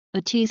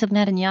A tease of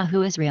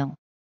Netanyahu Israel.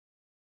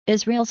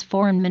 Israel's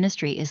foreign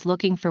ministry is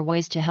looking for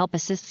ways to help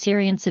assist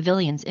Syrian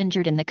civilians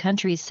injured in the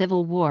country's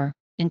civil war,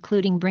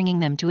 including bringing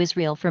them to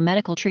Israel for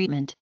medical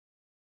treatment.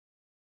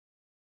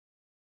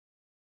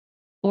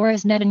 Or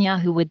as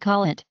Netanyahu would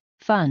call it,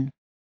 fun.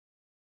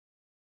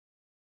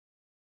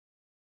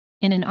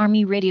 In an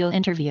army radio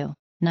interview,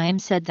 Naim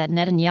said that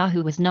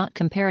Netanyahu was not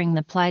comparing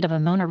the plight of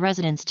Amona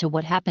residents to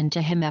what happened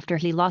to him after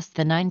he lost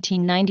the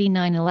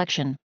 1999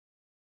 election.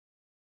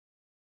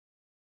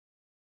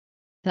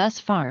 Thus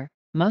far,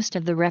 most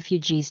of the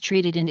refugees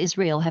treated in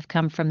Israel have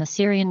come from the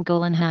Syrian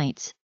Golan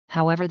Heights.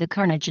 However, the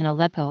carnage in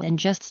Aleppo and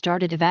just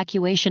started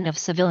evacuation of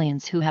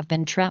civilians who have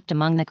been trapped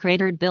among the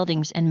cratered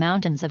buildings and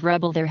mountains of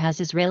rubble there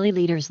has Israeli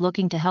leaders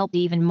looking to help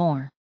even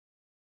more.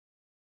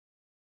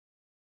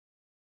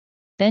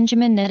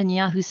 Benjamin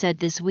Netanyahu said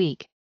this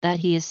week that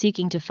he is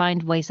seeking to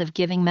find ways of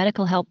giving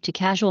medical help to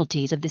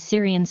casualties of the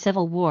Syrian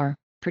civil war,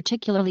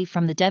 particularly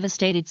from the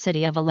devastated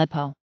city of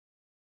Aleppo.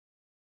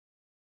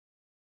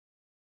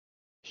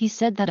 He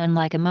said that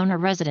unlike Amona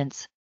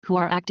residents, who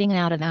are acting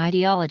out of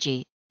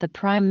ideology, the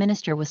Prime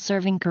Minister was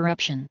serving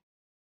corruption.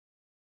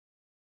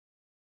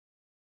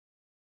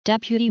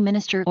 Deputy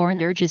Minister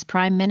Orrin urges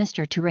Prime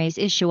Minister to raise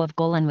issue of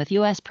Golan with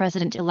U.S.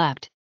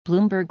 President-elect,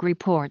 Bloomberg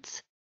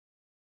reports.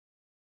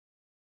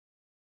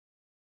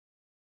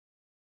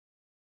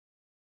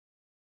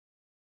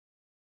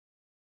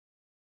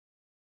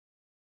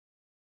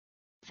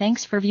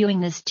 Thanks for viewing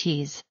this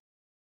tease.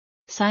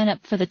 Sign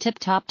up for the Tip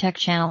Top Tech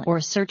channel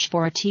or search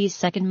for a Tease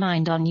Second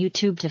Mind on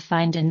YouTube to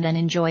find and then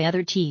enjoy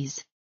other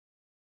teas.